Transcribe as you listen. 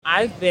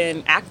I've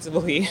been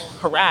actively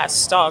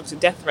harassed, stalked,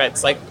 death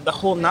threats, like the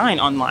whole nine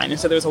online. And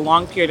so there was a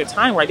long period of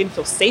time where I didn't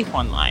feel safe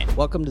online.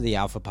 Welcome to the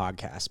Alpha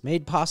Podcast,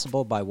 made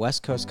possible by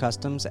West Coast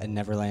Customs and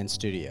Neverland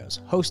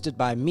Studios, hosted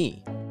by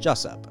me,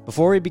 Jussup.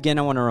 Before we begin,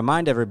 I want to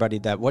remind everybody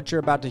that what you're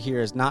about to hear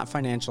is not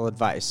financial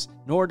advice,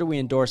 nor do we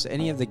endorse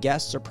any of the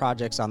guests or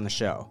projects on the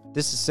show.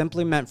 This is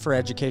simply meant for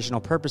educational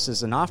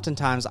purposes, and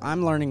oftentimes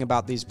I'm learning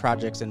about these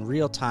projects in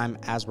real time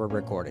as we're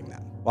recording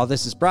them. While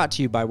this is brought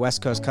to you by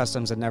West Coast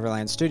Customs and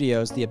Neverland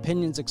Studios, the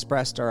opinions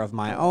expressed are of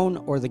my own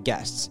or the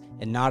guests,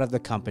 and not of the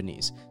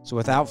companies. So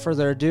without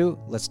further ado,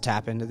 let's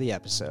tap into the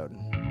episode.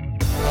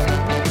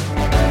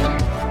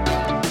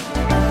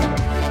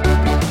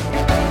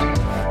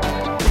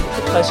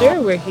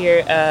 Pleasure. We're here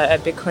at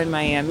Bitcoin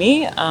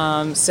Miami.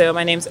 So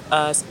my name's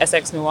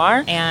SX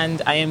Noir,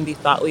 and I am the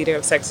thought leader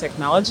of sex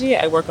technology.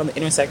 I work on the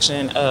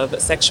intersection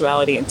of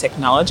sexuality and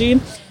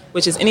technology,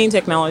 which is any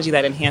technology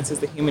that enhances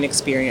the human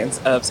experience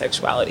of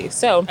sexuality.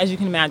 So, as you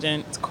can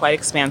imagine, it's quite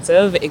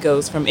expansive. It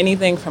goes from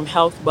anything from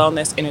health,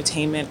 wellness,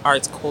 entertainment,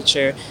 arts,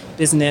 culture,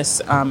 business,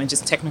 and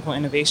just technical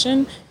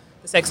innovation.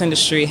 The sex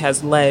industry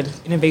has led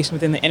innovation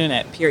within the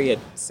internet, period.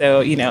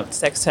 So,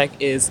 sex tech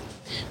is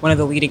one of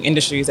the leading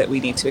industries that we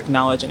need to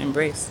acknowledge and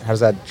embrace. How does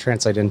that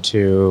translate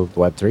into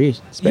web3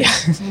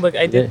 space? Yeah, look,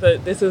 I did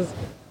this is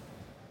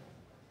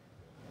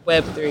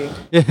Web3.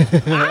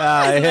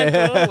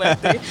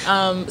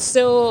 Web3.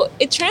 So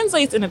it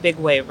translates in a big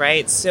way,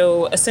 right?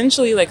 So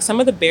essentially, like some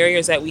of the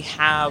barriers that we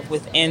have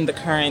within the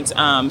current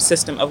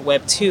system of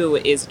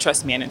Web2 is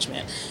trust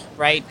management,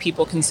 right?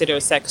 People consider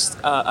sex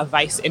a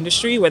vice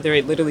industry, whether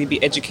it literally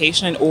be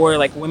education or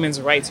like women's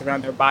rights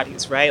around their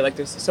bodies, right? Like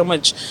there's so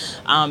much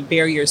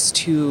barriers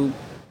to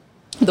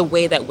the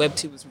way that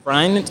Web2 is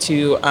run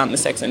to the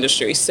sex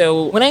industry.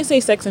 So when I say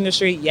sex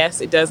industry,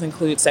 yes, it does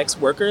include sex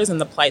workers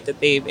and the plight that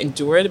they've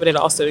endured, but it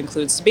also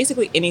includes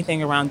basically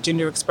anything around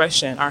gender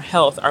expression, our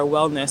health, our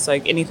wellness,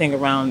 like anything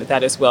around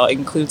that as well. It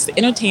includes the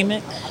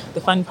entertainment,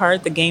 the fun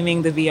part, the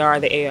gaming, the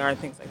VR, the AR,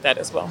 things like that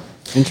as well.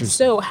 Interesting.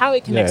 So how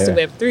it connects to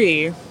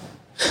Web3,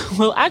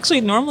 well,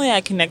 actually, normally I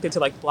connect it to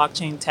like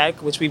blockchain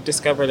tech, which we've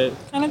discovered are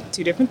kind of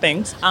two different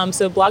things.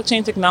 So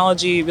blockchain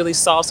technology really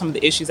solves some of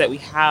the issues that we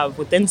have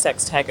within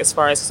sex tech as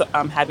far as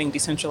having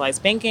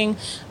decentralized banking,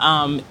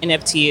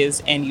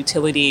 NFTs, and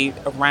utility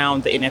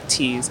around the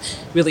NFTs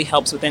really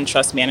helps within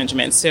trust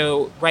management.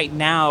 So right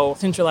now,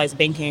 centralized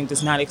banking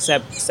does not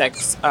accept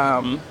sex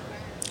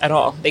at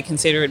all. They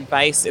consider it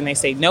vice and they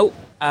say, nope.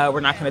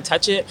 We're not going to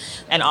touch it.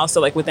 And also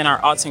like within our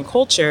arts and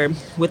culture,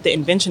 with the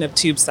invention of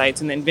tube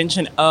sites and the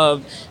invention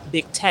of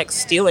big tech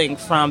stealing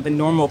from the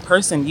normal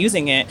person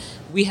using it,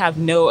 we have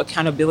no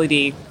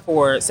accountability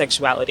for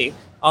sexuality.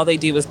 All they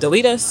do is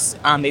delete us,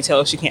 they tell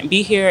us you can't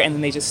be here, and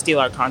then they just steal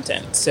our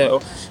content.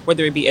 So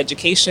whether it be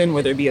education,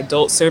 whether it be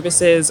adult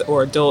services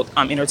or adult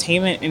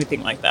entertainment,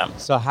 anything like that.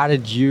 So how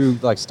did you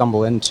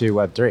stumble into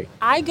Web3?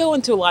 I go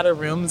into a lot of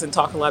rooms and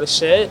talk a lot of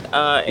shit.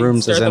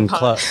 Rooms as in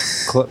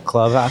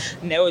clubhouse?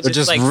 No,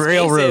 just like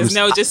real spaces. Rooms.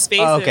 No, just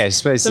spaces. Oh, okay,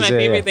 spaces. So my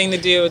favorite thing to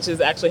do, which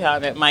is actually how I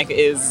met Mike,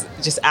 is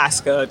just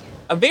ask a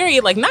very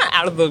not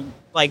out of the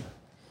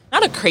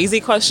not a crazy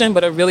question,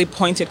 but a really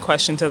pointed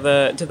question to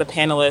the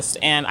panelists.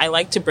 And I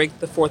like to break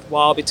the fourth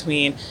wall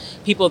between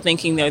people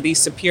thinking they're these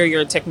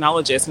superior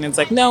technologists. And it's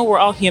like, no, we're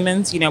all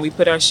humans. We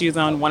put our shoes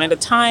on one at a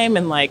time.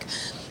 And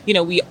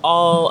we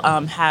all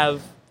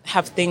have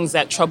things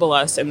that trouble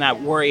us and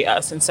that worry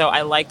us. And so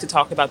I like to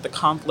talk about the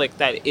conflict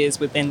that is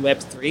within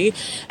Web3.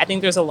 I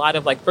think there's a lot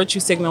of virtue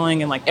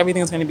signaling and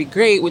everything's going to be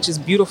great, which is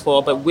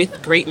beautiful. But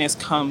with greatness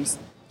comes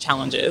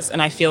challenges,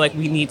 and I feel like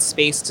we need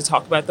space to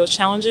talk about those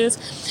challenges.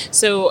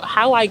 So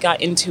how I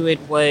got into it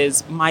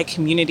was my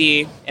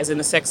community, as in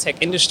the sex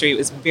tech industry,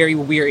 was very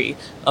weary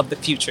of the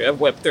future of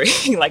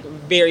Web3,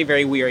 very,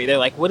 very weary. They're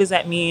like, what does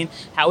that mean?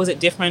 How is it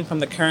different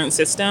from the current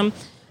system?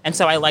 And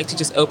so I like to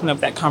just open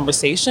up that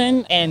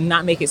conversation and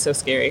not make it so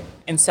scary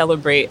and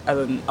celebrate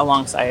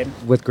alongside.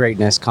 With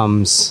greatness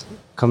comes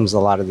a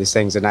lot of these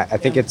things, and I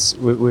think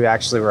we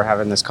actually were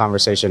having this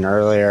conversation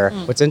earlier.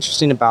 What's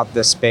interesting about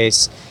this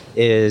space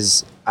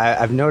is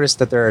I've noticed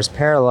that there's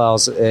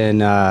parallels in,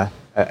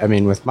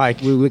 with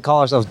Mike, we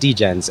call ourselves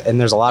degens, and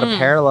there's a lot of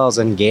parallels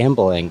in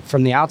gambling.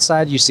 From the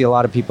outside, you see a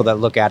lot of people that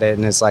look at it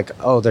and it's like,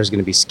 oh, there's going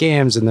to be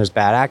scams and there's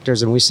bad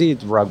actors, and we see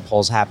rug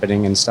pulls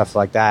happening and stuff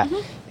like that.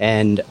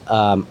 And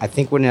I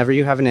think whenever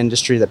you have an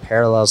industry that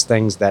parallels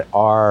things that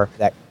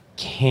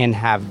can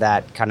have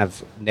that kind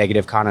of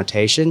negative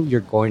connotation,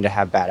 you're going to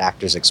have bad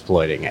actors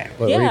exploiting it.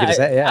 What were you going to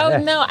say?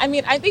 No,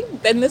 I think,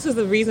 and this is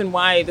the reason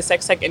why the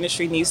sex tech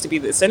industry needs to be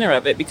the center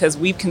of it, because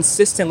we've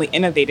consistently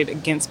innovated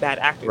against bad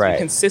actors. Right. We've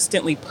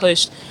consistently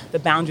pushed the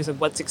boundaries of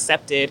what's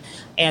accepted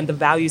and the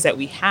values that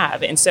we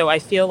have. And so I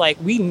feel like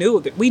we know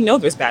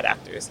there's bad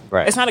actors.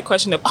 Right. It's not a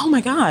question of, oh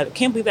my God, I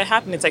can't believe that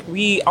happened. It's like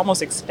we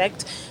almost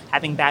expect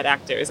having bad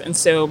actors. And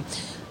so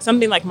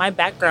something like my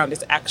background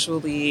is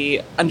actually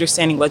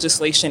understanding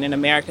legislation in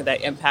America that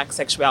impacts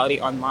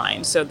sexuality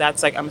online. So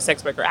that's I'm a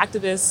sex worker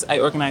activist. I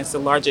organized the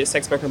largest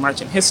sex worker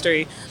march in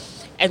history.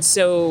 And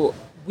so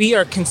we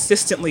are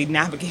consistently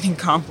navigating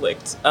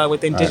conflict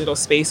within digital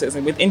spaces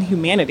and within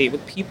humanity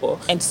with people.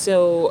 And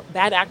so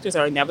bad actors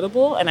are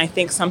inevitable. And I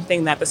think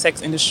something that the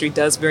sex industry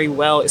does very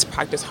well is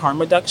practice harm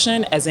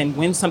reduction, as in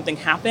when something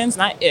happens,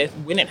 not if,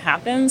 when it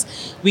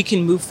happens, we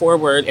can move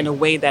forward in a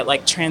way that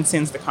like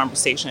transcends the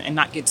conversation and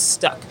not get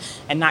stuck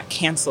and not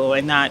cancel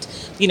and not,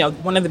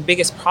 one of the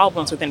biggest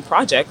problems within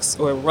projects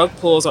or rug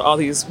pulls or all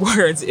these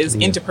words is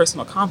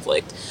interpersonal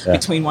conflict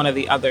between one or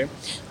the other.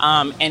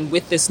 And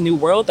with this new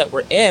world that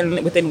we're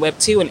in, within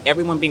Web2 and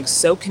everyone being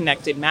so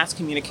connected, mass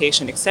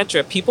communication,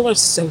 etc., people are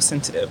so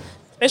sensitive,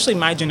 especially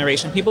my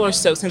generation. People are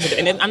so sensitive.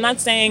 And I'm not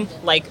saying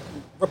like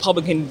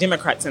Republican,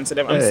 Democrat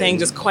sensitive. I'm saying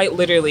just quite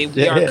literally,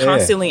 we are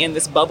constantly in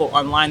this bubble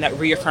online that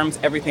reaffirms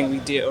everything we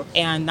do.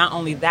 And not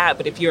only that,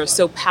 but if you're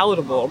so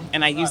palatable,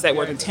 and I use that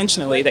word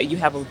intentionally, that you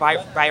have a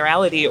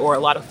virality or a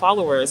lot of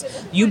followers,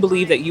 you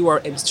believe that you are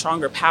in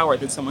stronger power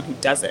than someone who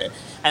doesn't.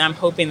 And I'm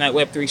hoping that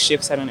Web3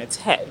 shifts that on its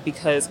head,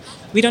 because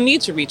we don't need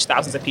to reach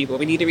thousands of people.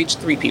 We need to reach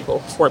 3 people,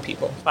 4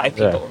 people, 5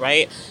 people,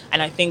 right?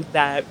 And I think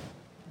that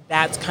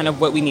that's kind of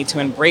what we need to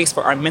embrace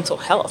for our mental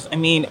health. I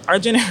mean, our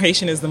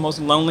generation is the most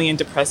lonely and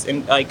depressed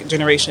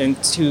generation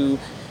to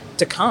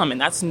come,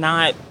 and that's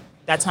not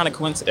a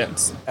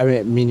coincidence.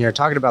 I mean, you're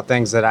talking about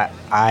things that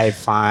I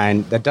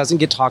find that doesn't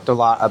get talked a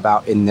lot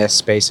about in this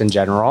space in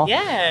general.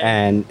 Yeah.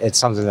 And it's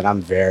something that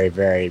I'm very,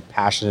 very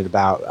passionate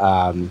about.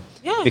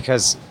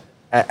 Because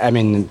I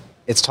mean,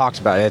 it's talked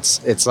about.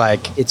 It's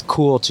like it's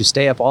cool to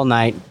stay up all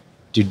night,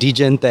 do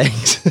degen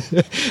things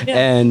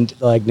and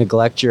like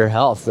neglect your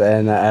health.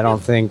 And I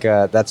don't think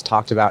that's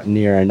talked about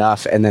near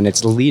enough. And then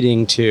it's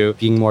leading to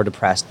being more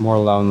depressed, more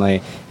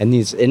lonely. And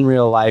these in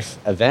real life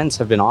events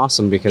have been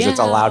awesome because it's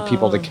allowed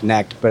people to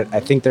connect. But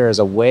I think there is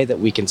a way that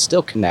we can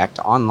still connect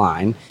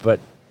online, but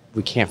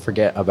we can't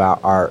forget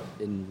about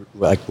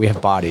we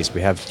have bodies,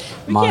 we have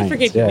minds. We can't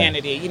forget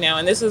humanity,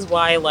 and this is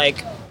why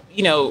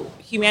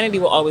humanity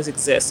will always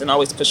exist and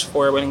always push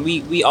forward, and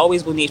we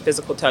always will need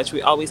physical touch.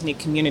 We always need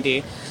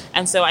community.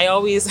 And so I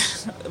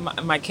always,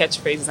 my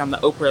catchphrase is I'm the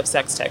Oprah of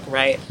SexTech,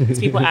 right? Because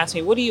people ask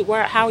me,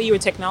 how are you a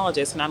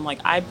technologist? And I'm like,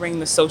 I bring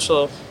the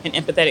social and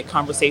empathetic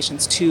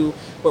conversations to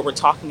what we're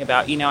talking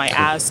about. I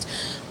asked,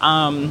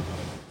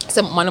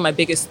 one of my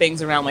biggest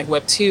things around like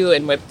Web 2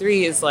 and Web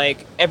 3 is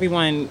like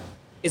everyone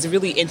is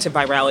really into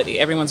virality.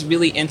 Everyone's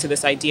really into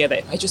this idea that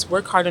if I just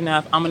work hard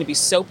enough, I'm going to be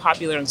so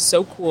popular and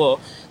so cool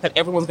that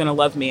everyone's going to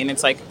love me. And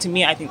it's like, to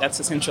me, I think that's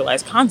a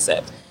centralized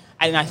concept.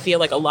 And I feel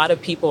like a lot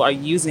of people are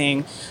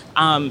using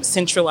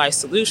centralized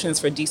solutions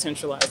for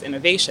decentralized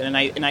innovation.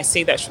 And I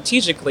say that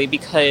strategically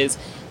because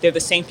they're the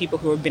same people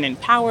who have been in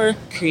power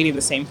creating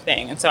the same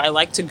thing. And so I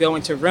like to go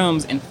into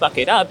rooms and fuck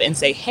it up and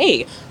say,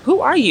 hey,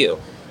 who are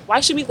you? Why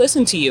should we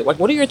listen to you? Like,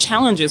 what are your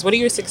challenges? What are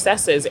your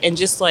successes? And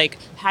just like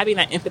having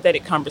that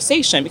empathetic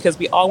conversation, because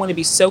we all want to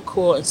be so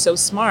cool and so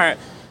smart.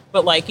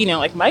 But like,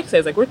 like Mike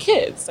says, like we're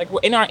kids, like we're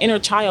in our inner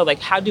child, like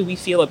how do we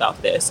feel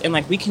about this? And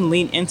like we can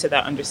lean into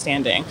that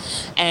understanding.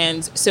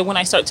 And so when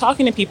I start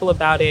talking to people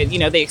about it,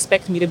 they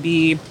expect me to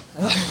be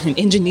an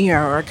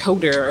engineer or a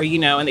coder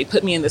or, and they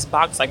put me in this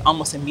box like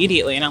almost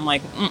immediately. And I'm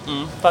like,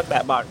 fuck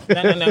that box.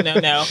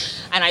 No.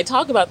 And I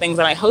talk about things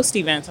and I host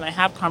events and I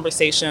have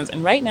conversations.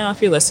 And right now,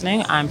 if you're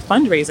listening, I'm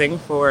fundraising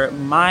for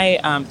my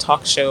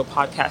talk show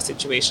podcast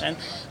situation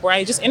where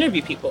I just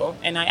interview people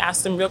and I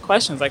ask them real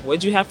questions like,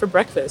 what'd you have for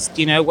breakfast?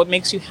 What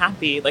makes you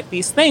happy? Like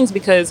these things,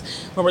 because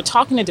when we're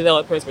talking to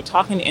developers, we're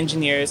talking to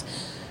engineers,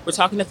 we're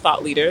talking to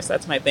thought leaders.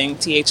 That's my thing,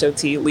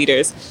 THOT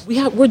leaders.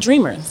 We're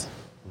dreamers,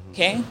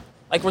 okay?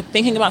 Like we're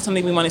thinking about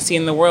something we want to see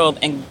in the world,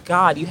 and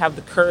God, you have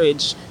the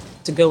courage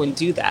to go and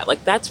do that.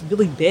 Like that's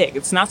really big.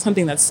 It's not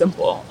something that's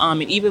simple.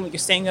 And even when you're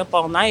staying up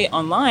all night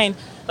online,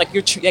 like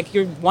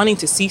you're wanting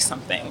to see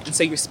something, and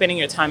so you're spending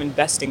your time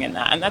investing in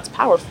that, and that's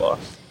powerful.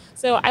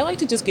 So I like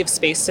to just give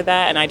space to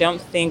that, and I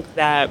don't think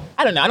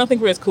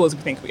we're as cool as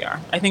we think we are.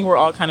 I think we're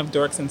all kind of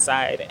dorks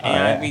inside,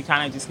 and we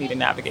kind of just need to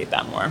navigate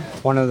that more.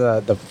 One of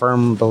the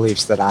firm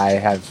beliefs that I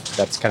have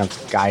that's kind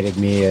of guided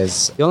me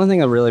is the only thing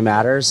that really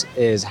matters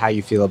is how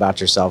you feel about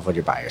yourself when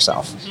you're by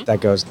yourself. Mm-hmm. That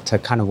goes to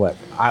kind of what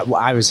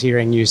I was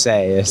hearing you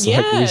say is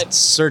like we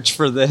search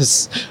for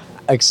this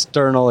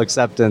external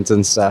acceptance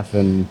and stuff.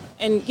 And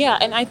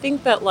I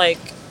think that like,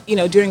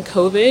 during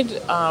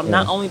COVID,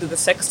 not only did the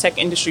sex tech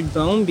industry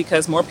boom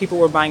because more people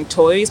were buying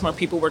toys, more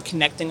people were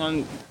connecting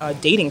on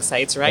dating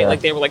sites, right? Yeah.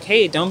 Like they were like,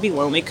 hey, don't be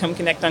lonely, come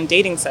connect on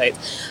dating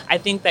sites. I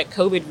think that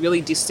COVID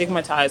really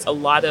destigmatized a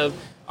lot of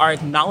our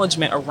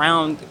acknowledgement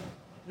around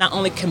not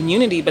only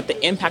community, but the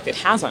impact it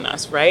has on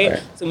us,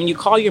 right? So when you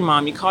call your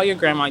mom, you call your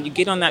grandma, you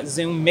get on that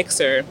Zoom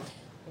mixer,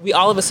 we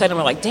all of a sudden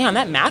were like, damn,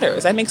 that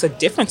matters. That makes a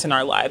difference in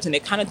our lives. And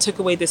it kind of took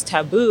away this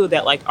taboo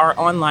that like our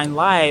online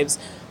lives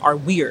are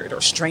weird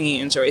or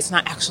strange, or it's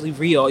not actually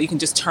real. You can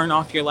just turn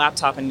off your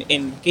laptop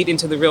and get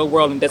into the real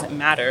world, and it doesn't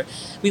matter.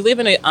 We live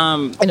in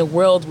a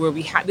world where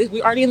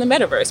we're already in the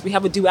metaverse. We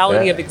have a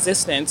duality of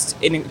existence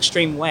in an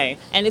extreme way,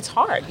 and it's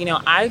hard.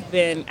 I've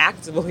been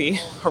actively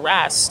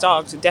harassed,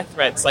 stalked, death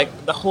threats,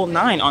 like the whole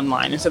nine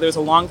online, and so there was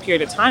a long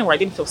period of time where I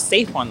didn't feel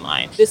safe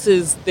online. This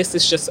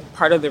is just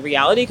part of the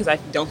reality, because I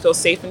don't feel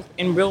safe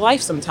in real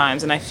life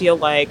sometimes, and I feel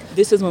like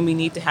this is when we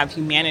need to have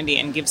humanity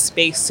and give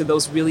space to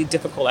those really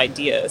difficult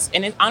ideas.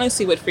 And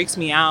honestly, what freaks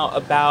me out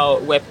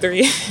about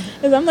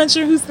Web3 is I'm not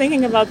sure who's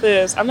thinking about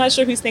this. I'm not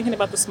sure who's thinking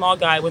about the small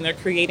guy when they're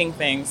creating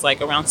things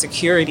like around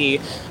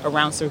security,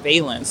 around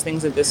surveillance,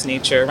 things of this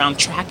nature, around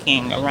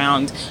tracking,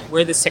 around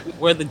where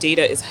the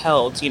data is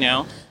held,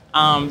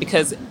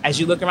 because as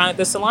you look around at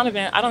the Salon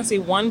event, I don't see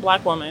one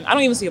Black woman. I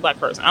don't even see a Black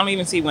person. I don't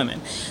even see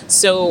women.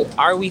 So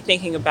are we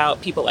thinking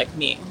about people like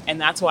me? And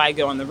that's why I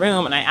go in the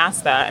room and I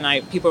ask that,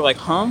 and people are like,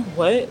 huh,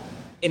 what?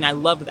 And I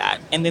love that.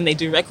 And then they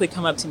directly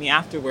come up to me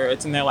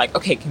afterwards and they're like,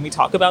 okay, can we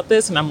talk about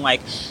this? And I'm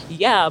like,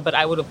 yeah, but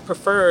I would have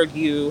preferred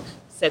you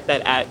set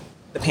that at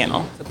the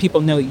panel, so people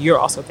know you're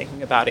also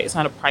thinking about it. It's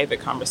not a private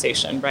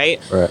conversation,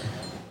 right? Right.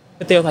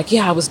 But they're like,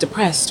 yeah, I was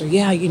depressed, or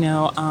yeah,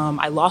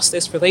 I lost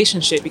this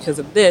relationship because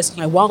of this.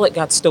 My wallet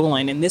got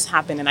stolen and this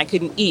happened and I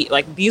couldn't eat.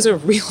 Like, these are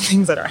real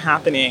things that are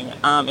happening,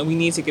 and we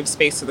need to give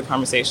space to the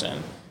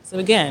conversation. So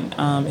again,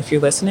 if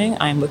you're listening,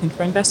 I'm looking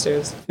for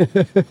investors.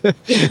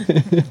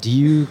 Do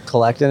you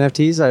collect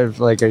NFTs? Are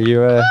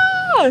you a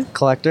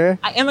collector?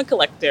 I am a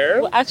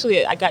collector. Well,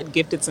 actually, I got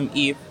gifted some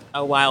ETH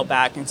a while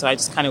back, and so I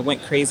just kind of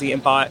went crazy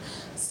and bought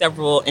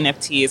several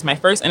NFTs. My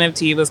first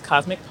NFT was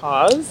Cosmic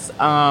Paws.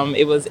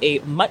 It was a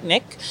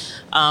Mutnik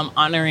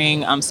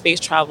honoring space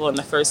travel and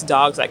the first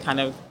dogs that kind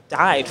of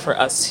died for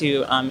us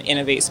to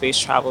innovate space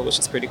travel, which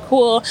is pretty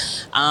cool.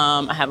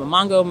 I have a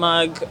Mongo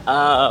mug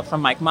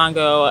from Mike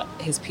Mongo,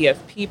 his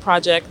PFP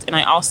project, and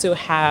I also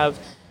have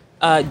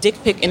a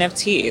Dick Pic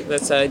NFT.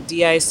 That's a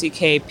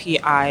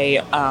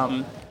DICKPIX.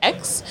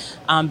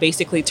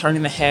 Basically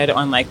turning the head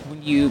on like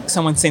when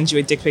someone sends you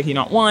a dick pic you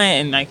don't want,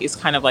 and like it's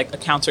kind of like a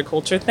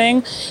counterculture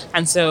thing.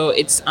 And so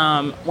it's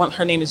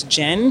her name is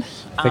Jen.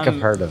 I think I've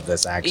heard of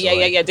this actually.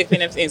 Yeah. Dick pic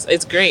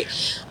it's great.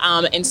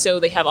 And so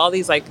they have all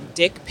these like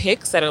dick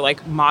pics that are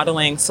like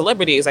modeling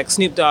celebrities like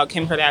Snoop Dogg,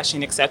 Kim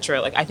Kardashian,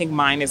 etc. Like I think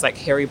mine is like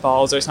hairy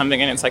balls or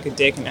something, and it's like a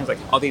dick and it has like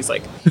all these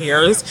like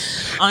hairs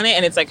on it,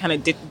 and it's like kind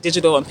of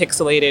digital and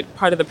pixelated.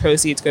 Part of the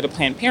proceeds go to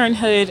Planned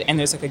Parenthood, and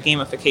there's like a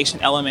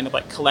gamification element of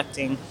like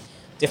collecting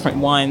different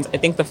ones. I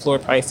think the floor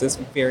price is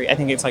I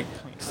think it's like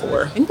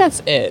 0.4. I think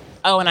that's it.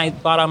 Oh, and I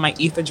bought all my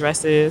ETH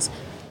addresses.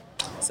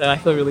 So I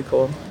feel really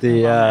cool.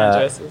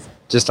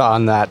 Just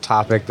on that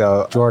topic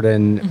though,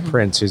 Jordan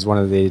Prince, who's one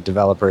of the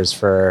developers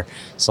for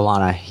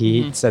Solana,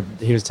 he said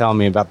he was telling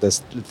me about this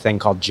thing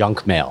called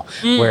junk mail,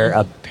 where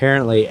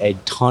apparently a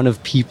ton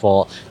of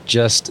people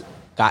just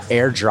got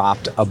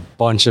airdropped a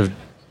bunch of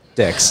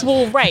dicks.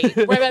 Well, right.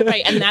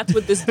 And that's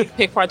what this Dick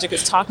Pic project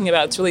is talking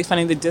about. It's really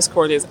funny. The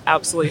Discord is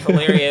absolutely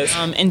hilarious.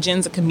 And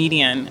Jen's a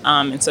comedian,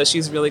 and so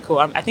she's really cool.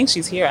 I think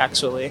she's here,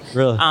 actually.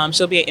 Really?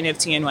 She'll be at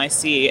NFT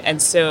NYC.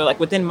 And so, like,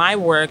 within my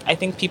work, I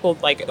think people,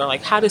 like, are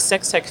like, how does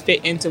SexTech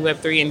fit into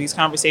Web3 in these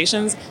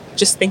conversations?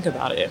 Just think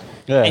about it.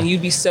 Yeah. And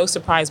you'd be so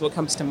surprised what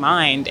comes to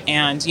mind.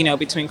 And,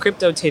 between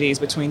crypto titties,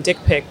 between Dick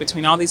Pic,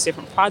 between all these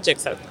different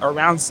projects that are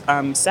around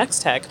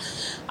SexTech,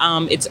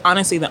 it's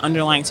honestly the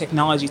underlying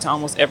technology to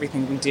almost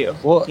everything we do.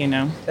 Well,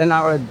 and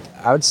I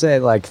would say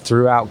like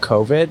throughout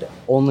COVID,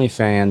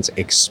 OnlyFans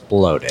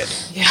exploded.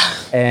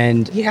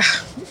 Yeah.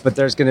 But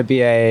there's going to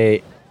be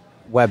a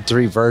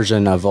Web3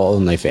 version of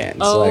OnlyFans.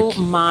 Oh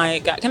my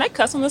God. Can I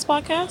cuss on this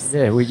podcast?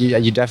 Yeah,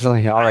 you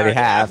definitely already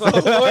have.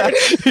 Oh, Lord.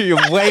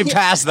 You're way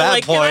past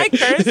that point.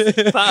 Can I curse?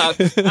 Fuck.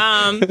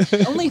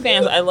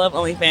 OnlyFans, I love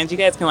OnlyFans. You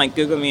guys can like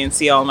Google me and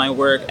see all my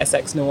work,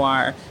 SX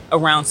Noir,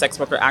 around sex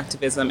worker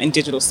activism and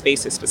digital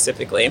spaces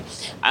specifically.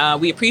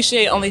 We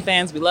appreciate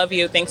OnlyFans. We love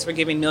you. Thanks for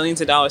giving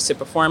millions of dollars to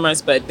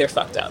performers, but they're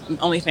fucked up.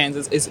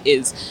 OnlyFans is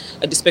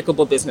a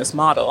despicable business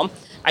model.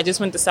 I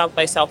just went to South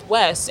by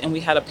Southwest and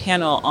we had a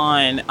panel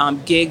on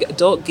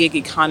adult gig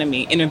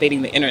economy,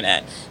 innovating the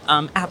internet.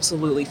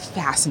 Absolutely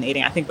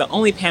fascinating. I think the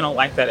only panel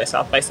like that at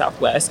South by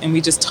Southwest. And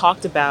we just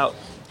talked about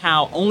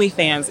how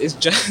OnlyFans is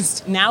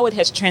just, now it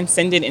has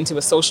transcended into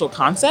a social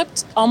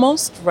concept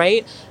almost,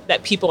 right?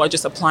 That people are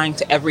just applying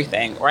to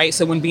everything, right?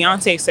 So when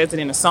Beyonce says it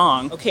in a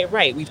song, okay,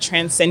 right, we've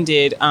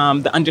transcended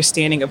the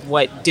understanding of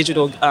what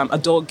digital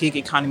adult gig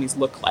economies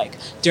look like.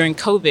 During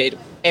COVID,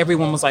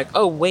 everyone was like,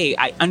 oh, wait,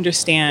 I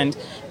understand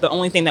the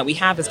only thing that we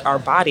have is our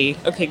body.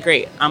 Okay,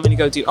 great. I'm going to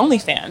go do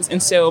OnlyFans.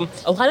 And so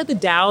a lot of the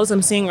DAOs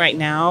I'm seeing right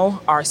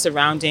now are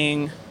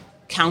surrounding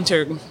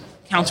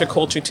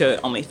counterculture to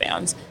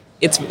OnlyFans.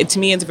 To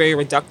me, it's very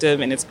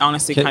reductive, and it's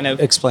honestly kind of...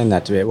 Explain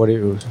that to me. What do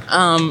you...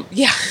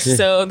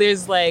 So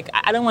there's like...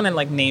 I don't want to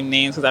like name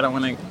names because I don't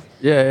want to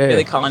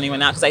really call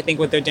anyone out because I think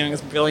what they're doing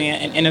is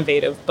brilliant and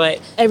innovative.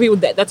 But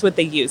that's what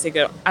they use. They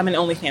go, I'm an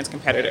OnlyFans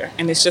competitor.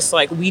 And it's just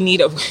like,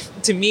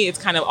 to me, it's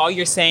kind of all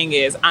you're saying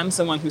is I'm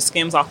someone who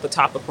skims off the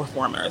top of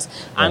performers.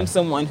 I'm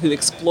someone who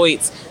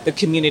exploits the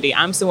community.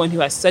 I'm someone who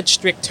has such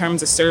strict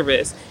terms of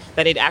service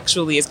that it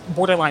actually is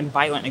borderline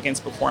violent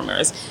against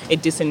performers.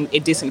 It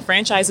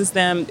disenfranchises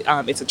them.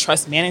 It's a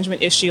trust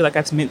management issue, like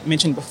I've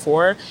mentioned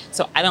before.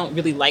 So I don't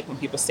really like when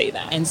people say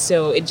that. And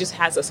so it just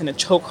has us in a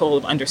chokehold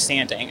of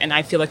understanding. And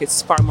I feel like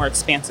it's far more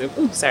expansive.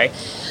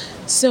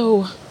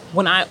 So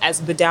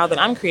as the DAO that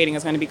I'm creating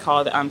is going to be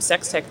called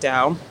SexTech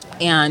DAO.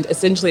 And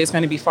essentially, it's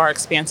going to be far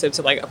expansive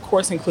to, of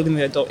course, including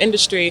the adult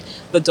industry,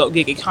 the adult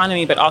gig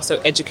economy, but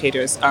also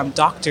educators,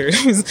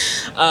 doctors,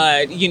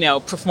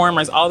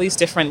 performers, all these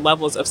different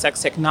levels of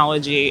sex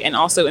technology, and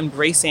also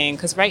embracing,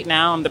 because right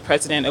now I'm the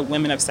president of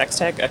Women of Sex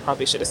Tech. I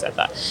probably should have said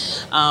that.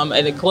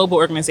 And a global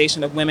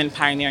organization of women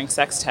pioneering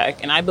sex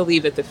tech. And I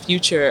believe that the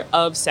future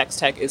of sex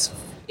tech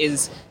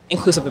is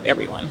inclusive of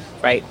everyone,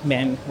 right?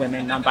 Men,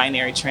 women,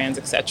 non-binary, trans,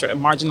 etc.,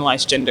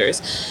 marginalized genders.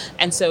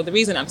 And so the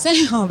reason I'm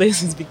saying all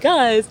this is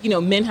because,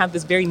 men have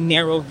this very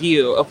narrow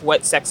view of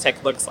what sex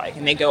tech looks like.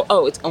 And they go,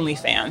 oh, it's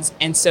OnlyFans.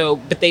 And so,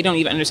 but they don't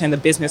even understand the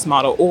business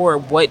model or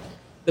what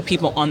the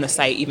people on the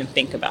site even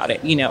think about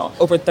it.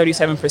 Over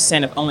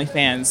 37% of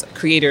OnlyFans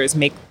creators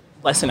make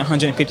less than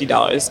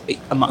 $150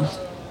 a month,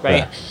 right?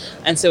 Yeah.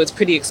 And so it's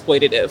pretty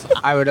exploitative.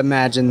 I would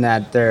imagine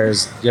that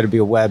there's going to be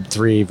a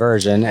web3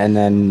 version, and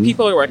then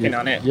people are working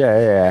on it.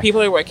 Yeah.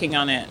 People are working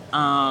on it,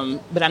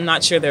 but I'm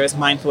not sure they're as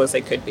mindful as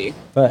they could be.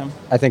 But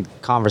I think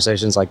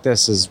conversations like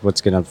this is what's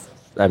going to,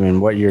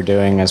 what you're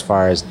doing as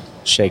far as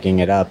shaking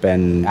it up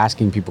and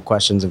asking people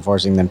questions and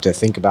forcing them to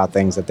think about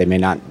things that they may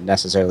not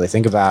necessarily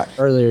think about.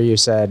 Earlier you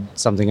said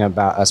something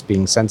about us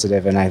being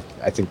sensitive, and I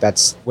think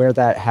that's where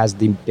that has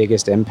the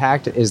biggest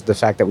impact, is the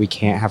fact that we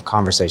can't have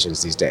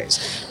conversations these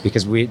days,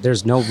 because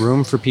there's no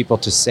room for people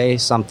to say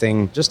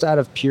something just out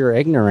of pure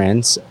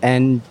ignorance,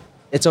 and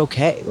it's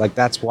okay.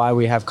 That's why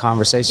we have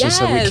conversations,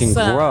 so we can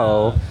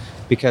grow.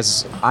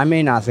 Because I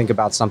may not think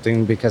about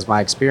something because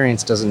my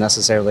experience doesn't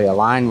necessarily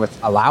align with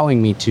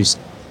allowing me to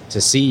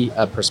see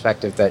a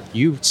perspective that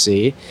you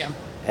see. Yeah.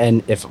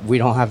 And if we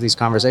don't have these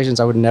conversations,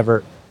 I would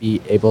never be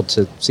able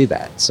to see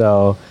that.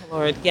 So,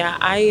 Lord, yeah,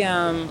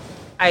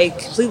 I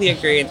completely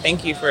agree, and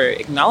thank you for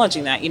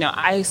acknowledging that.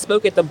 I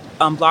spoke at the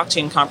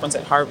blockchain conference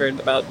at Harvard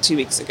about 2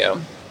 weeks ago,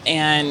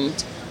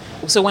 and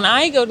so when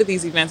I go to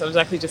these events, I was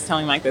actually just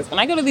telling Mike this, when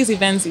I go to these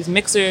events, these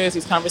mixers,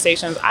 these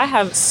conversations, I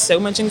have so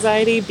much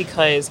anxiety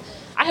because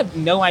I have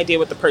no idea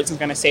what the person's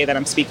going to say that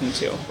I'm speaking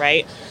to,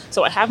 right?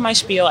 So I have my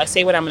spiel, I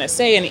say what I'm going to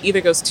say, and it either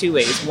goes two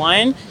ways.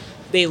 One,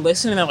 they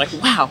listen and they're like,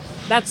 wow,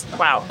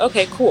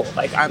 okay, cool.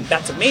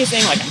 That's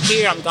amazing. I'm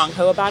here, I'm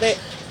gung-ho about it.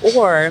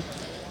 Or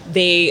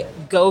they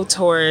go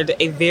toward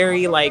a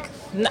very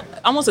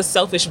almost a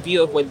selfish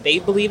view of what they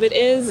believe it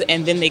is,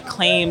 and then they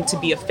claim to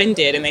be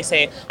offended, and they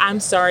say, I'm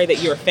sorry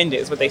that you're offended,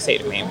 is what they say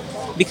to me.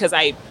 Because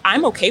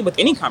I'm okay with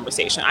any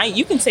conversation.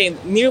 You can say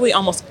nearly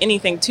almost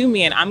anything to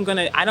me, and I'm not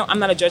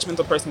a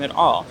judgmental person at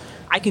all.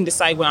 I can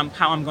decide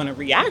how I'm going to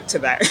react to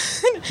that,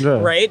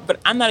 right? But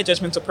I'm not a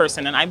judgmental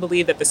person, and I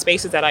believe that the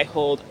spaces that I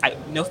hold,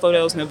 no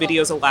photos, no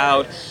videos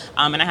allowed,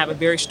 and I have a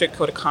very strict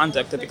code of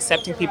conduct of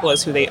accepting people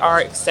as who they are,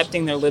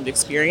 accepting their lived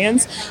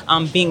experience,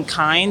 being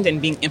kind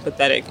and being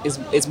empathetic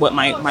is what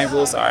my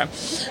rules are.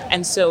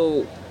 And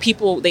so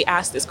people, they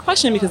ask this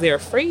question because they're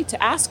afraid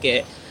to ask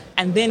it.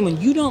 And then when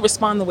you don't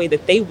respond the way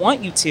that they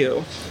want you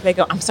to, they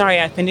go, I'm sorry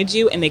I offended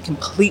you, and they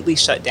completely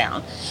shut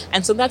down.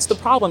 And so that's the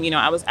problem.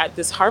 I was at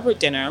this Harvard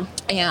dinner,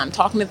 and I'm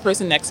talking to the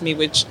person next to me,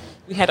 which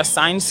we had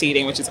assigned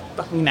seating, which is a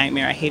fucking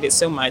nightmare. I hate it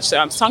so much. So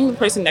I'm talking to the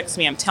person next to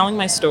me, I'm telling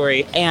my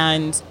story,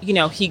 and,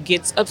 he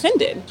gets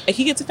offended. And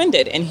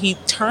he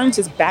literally turns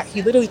his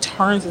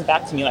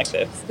back to me like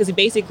this. Because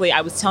basically,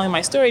 I was telling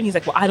my story, and he's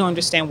like, well, I don't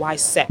understand why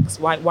sex.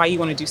 Why you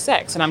want to do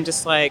sex? And I'm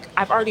just like,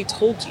 I've already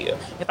told you.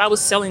 If I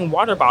was selling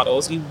water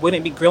bottles, you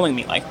wouldn't be grilling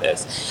me like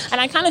this. And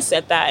I kind of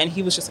said that, and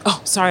he was just,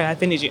 oh, sorry, I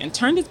offended you, and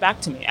turned his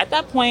back to me. At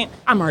that point,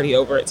 I'm already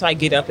over it. So I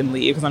get up and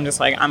leave, because I'm just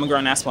like, I'm a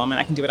grown-ass woman.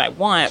 I can do what I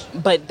want.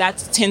 But that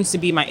tends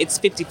to be it's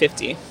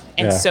 50-50.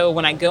 And so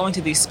when I go into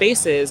these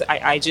spaces,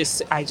 I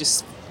just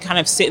kind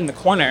of sit in the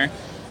corner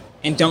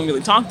and don't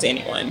really talk to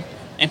anyone.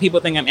 And people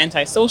think I'm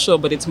antisocial,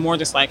 but it's more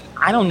just I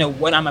don't know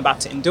what I'm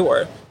about to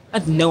endure. I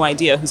have no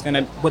idea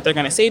what they're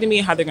gonna say to me,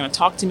 how they're gonna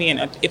talk to me,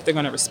 and if they're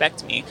gonna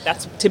respect me.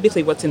 That's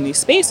typically what's in these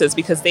spaces,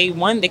 because they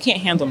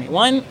can't handle me.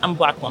 One, I'm a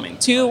Black woman.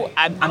 Two,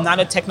 I'm not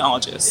a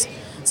technologist.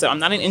 So I'm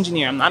not an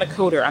engineer, I'm not a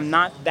coder, I'm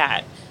not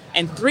that.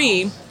 And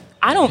three,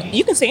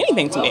 you can say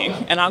anything to me,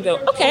 and I'll go,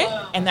 okay.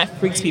 And that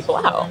freaks people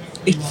out.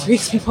 It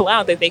freaks people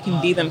out that they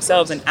can be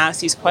themselves and ask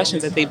these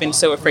questions that they've been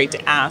so afraid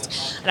to ask.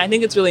 And I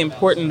think it's really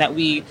important that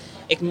we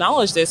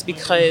acknowledge this,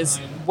 because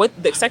what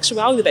the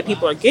sexuality that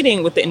people are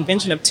getting with the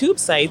invention of tube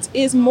sites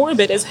is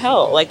morbid as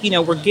hell.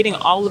 We're getting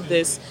all of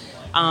this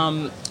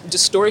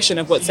distortion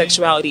of what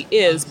sexuality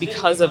is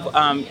because of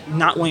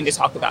not wanting to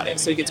talk about it.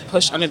 So it gets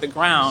pushed under the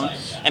ground,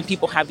 and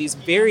people have these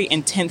very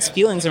intense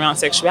feelings around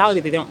sexuality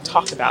they don't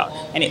talk about,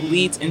 and it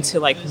leads into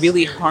like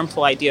really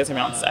harmful ideas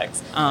around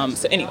sex.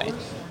 So anyway,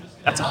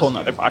 that's a whole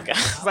nother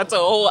podcast. That's a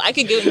whole. I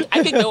could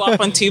go off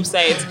on tube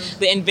sites.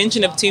 The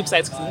invention of tube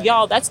sites,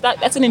 y'all.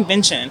 That's an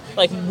invention.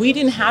 Like, we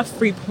didn't have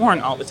free porn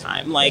all the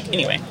time. Like,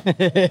 anyway.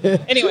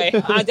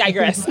 I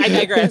digress.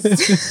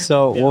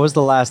 So, what was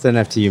the last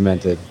NFT you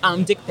minted?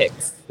 Dick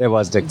pics. It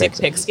was dick pics.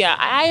 Dick pics, yeah.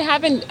 I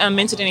haven't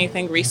minted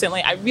anything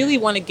recently. I really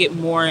want to get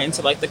more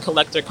into like the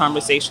collector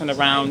conversation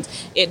around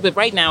it, but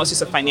right now it's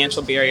just a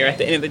financial barrier. At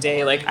the end of the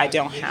day, like, I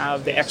don't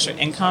have the extra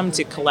income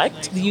to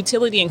collect. The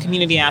utility and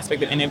community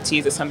aspect of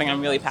NFTs is something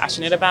I'm really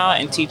passionate about,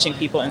 and teaching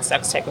people in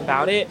sex tech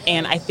about it.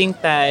 And I think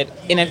that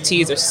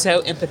NFTs are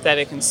so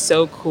empathetic and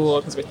so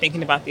cool because we're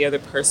thinking about the other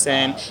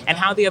person and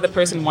how the other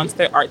person wants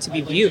their art to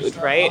be viewed,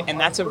 right? And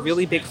that's a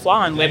really big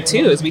flaw in Web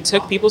 2 is we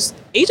took people's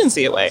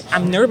agency away.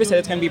 I'm nervous that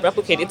it's going to be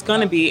replicated. It's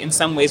going to be, in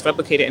some ways,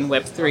 replicated in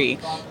Web 3.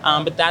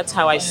 But that's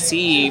how I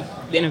see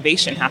the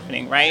innovation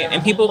happening, right?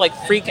 And people like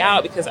freak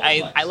out because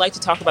I like to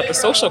talk about the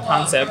social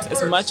concepts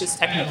as much as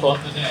technical.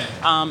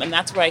 And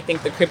that's where I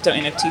think the crypto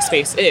NFT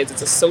space is.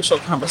 It's a social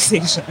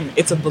conversation.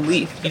 It's a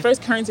belief. The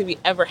first currency we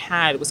ever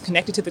had was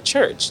connected to the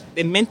church.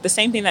 It meant the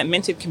same thing that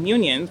minted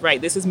communion,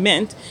 right? This is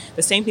mint.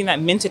 The same thing that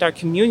minted our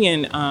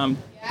communion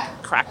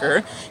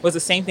cracker was the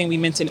same thing we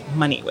minted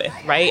money with,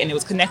 right? And it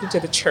was connected to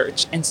the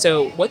church. And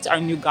so what's our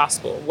new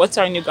gospel? What's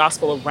our new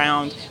gospel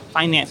around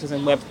finances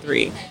in Web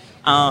 3?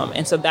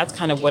 And so that's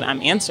kind of what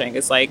I'm answering.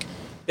 It's like,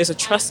 there's a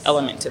trust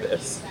element to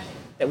this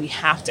that we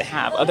have to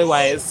have.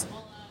 Otherwise,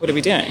 what are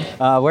we doing?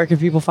 Where can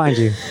people find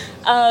you?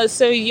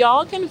 So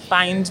y'all can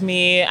find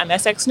me. I'm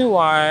SX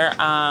Noir,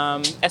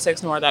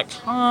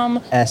 sxnoir.com.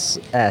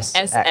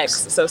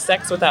 SX. So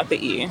sex without the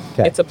E.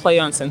 Okay. It's a play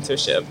on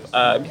censorship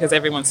because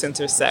everyone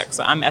censors sex.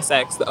 So I'm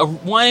SX, the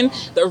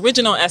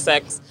original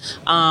SX.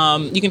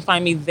 You can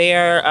find me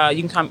there.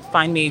 You can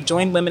find me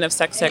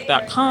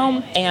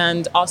joinwomenofsextech.com,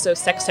 and also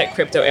SexTech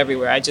Crypto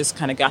everywhere. I just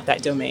kind of got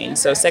that domain.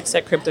 So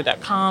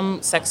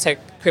sextechcrypto.com, SexTech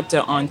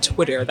Crypto on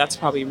Twitter. That's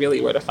probably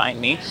really where to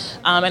find me.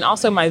 And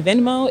also my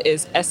Venmo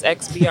is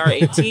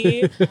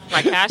SXBRAT.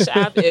 My Cash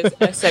App is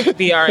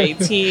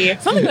SXBRAT.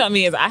 Something about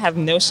me is I have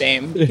no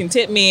shame. You can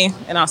tip me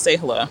and I'll say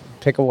hello.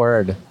 Pick a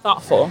word.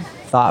 Thoughtful.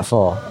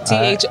 Thoughtful.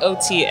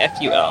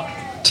 THOTFUL.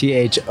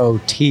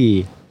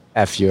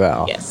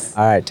 THOTFUL. Yes.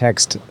 All right.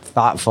 Text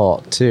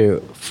thoughtful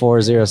to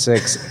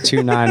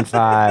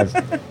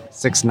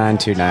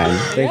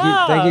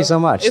 406-295-6929. Thank you so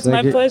much. It's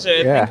my pleasure.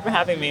 Yeah. Thank you for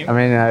having me. I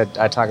mean,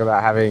 I talk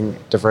about having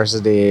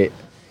diversity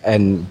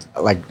and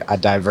like a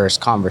diverse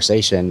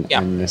conversation,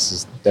 and this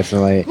is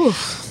definitely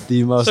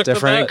the most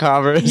different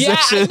conversation. Yeah,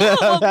 I know,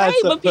 well, right,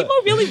 but people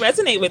really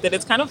resonate with it.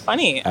 It's kind of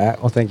funny. All right,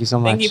 well, thank you so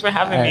much. Thank you for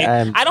having me.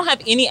 I don't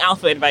have any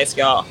alpha advice,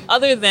 y'all,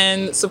 other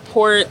than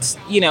support,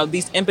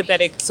 these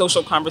empathetic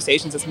social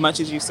conversations as much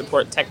as you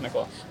support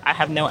technical. I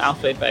have no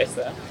alpha advice,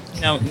 though.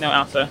 No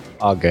alpha.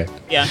 All good.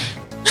 Yeah.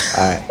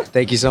 All right.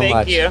 Thank you so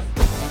much. Thank you.